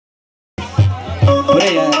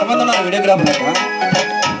ఎంతమంది ఉన్నారు వీడియోగ్రాఫర్?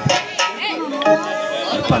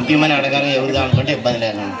 పంపిమని అడగాలి, ఎవరు కావాలనుకుంటే ఇబ్బంది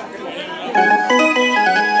లేదు.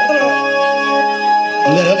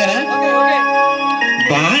 ఓకేనా?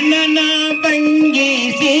 బాణన పంగి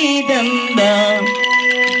సీదంద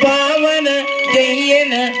పావన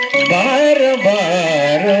చెయ్యన బారు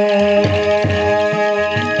బారు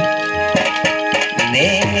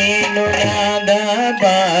నేను నాద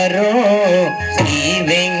బారు శ్రీ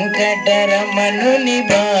వెంకటరమణుని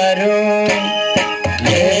బారు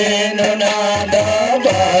నేను నాద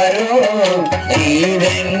బారు శ్రీ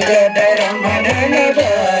వెంకటరమణుని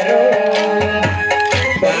బారు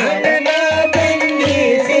బాణన పంగి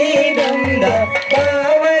సీదంద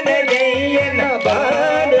పావన చెయ్యన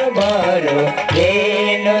బారు బారు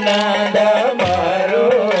నేను నాద బారు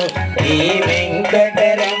శ్రీ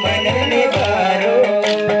వెంకటరమణుని బారు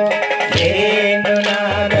నేను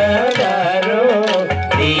నాద బారు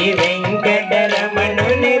శ్రీ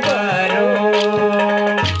వెంకటరమణుని బారు.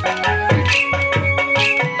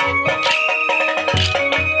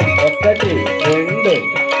 ఒకటి రెండు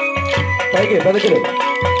పైకి పదకులు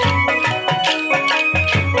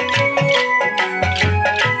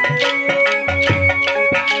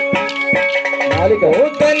నాలుక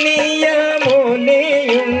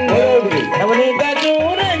నవనీత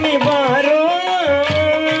చూడని బారు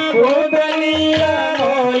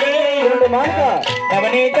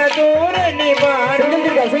నవనీత చూడని బారు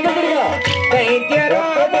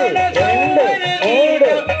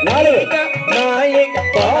నాయక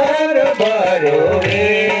బారు బారు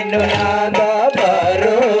వేణు నాద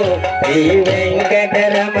బారు శ్రీ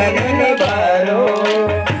వెంకటరమణుని బారు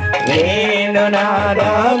వేణు నాద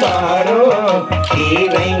బారు శ్రీ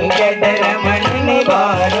వెంకటరమణుని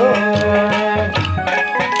బారు.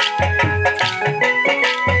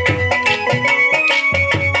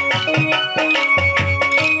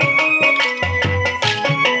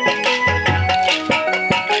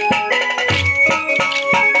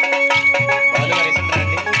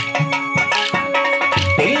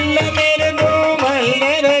 పిల్ల మెరుగు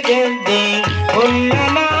మల్లెర గద్ది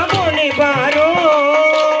ఉన్ననాముని బారు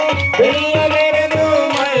పిల్ల మెరుగు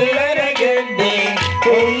మల్లెర గద్ది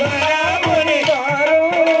ఉన్ననాముని బారు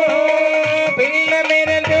పిల్ల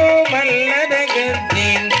మెరుగు మల్లెర గద్ది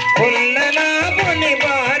ఉన్ననాముని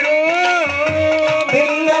బారు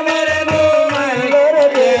పిల్ల మెరుగు మల్లెర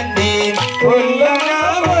గద్ది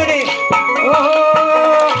ఉన్ననాముని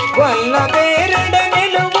వల్ల పేరడ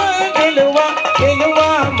నిలువ నిలువ నిలువ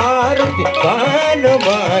మారుతి బాలు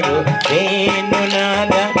బారు వేణు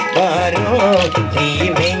నాద బారు శ్రీ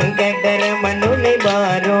వెంకటరమణుని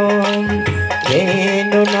బారు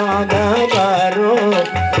వేణు నాద బారు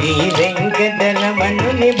శ్రీ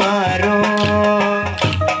వెంకటరమణుని బారు.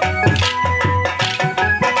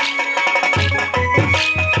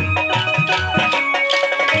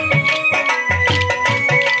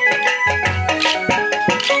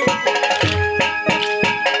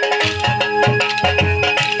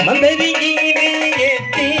 మందరిగిరి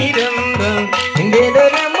ఎత్తిరంద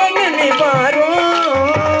ఇందిరమణుని బారు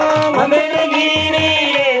మందరిగిరి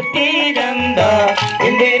ఎత్తిరంద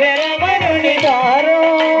ఇందిరమణుని బారు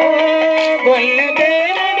గొల్ల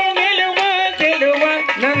పేరడు నిలువ తెలువ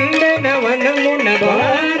నందనవనమున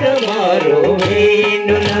బారు బారు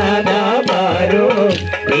వేణు నాద బారు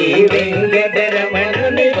శ్రీ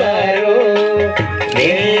వెంకటరమణుని బారు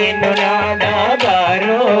వేణు నాద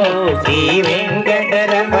బారు శ్రీ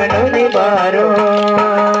వెంకటరమణుని బారు.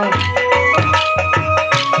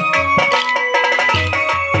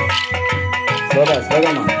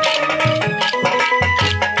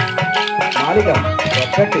 నాలుక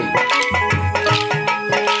ఒకటి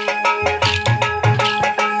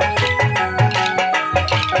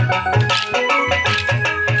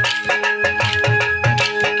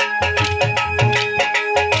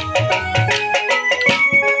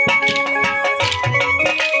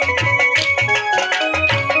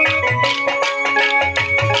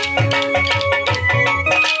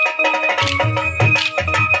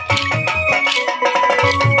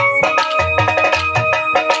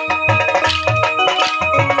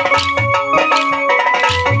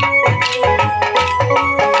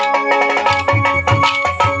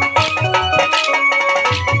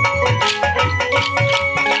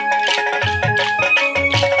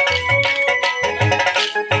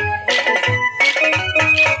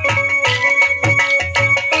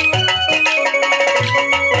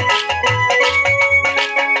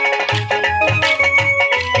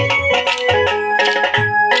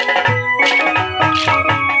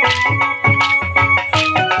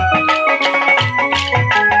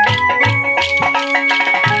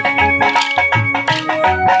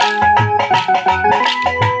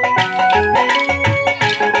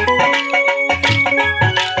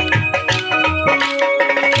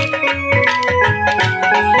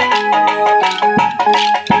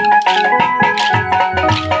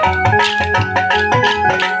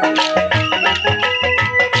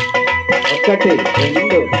ఒకటి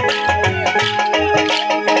రెండు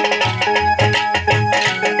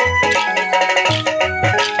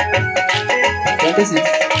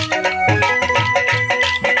 26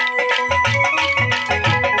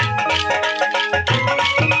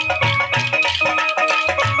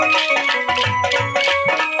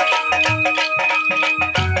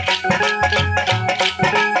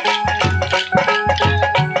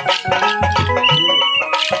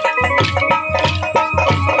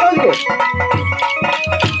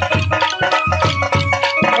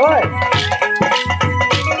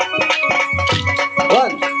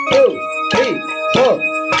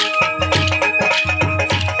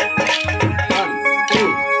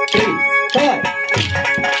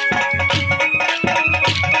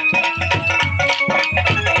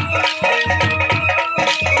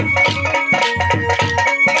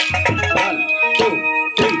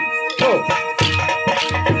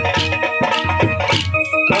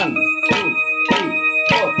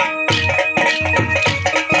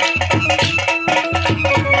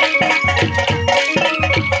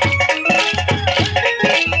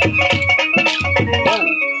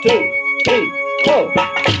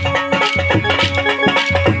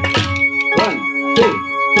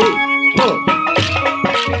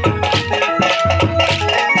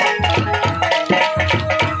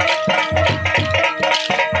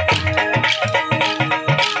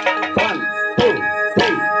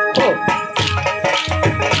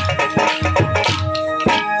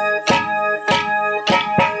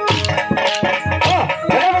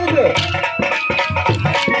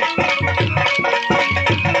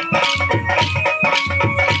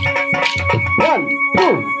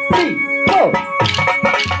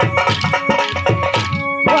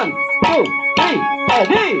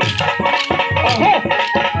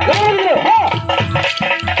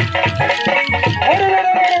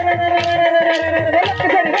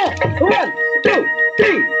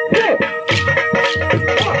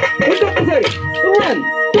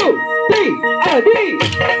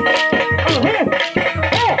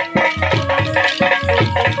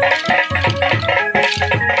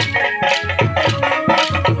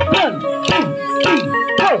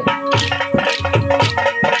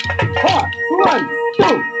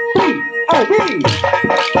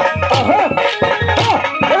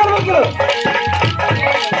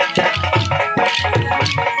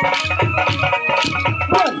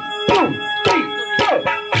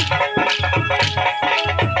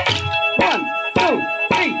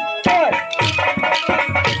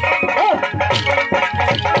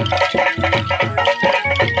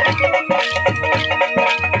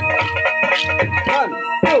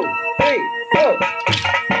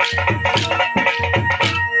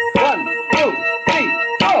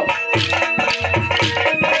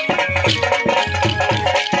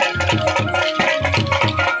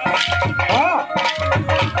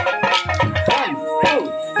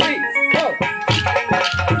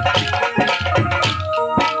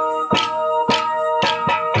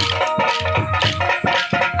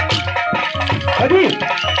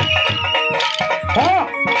 हाँ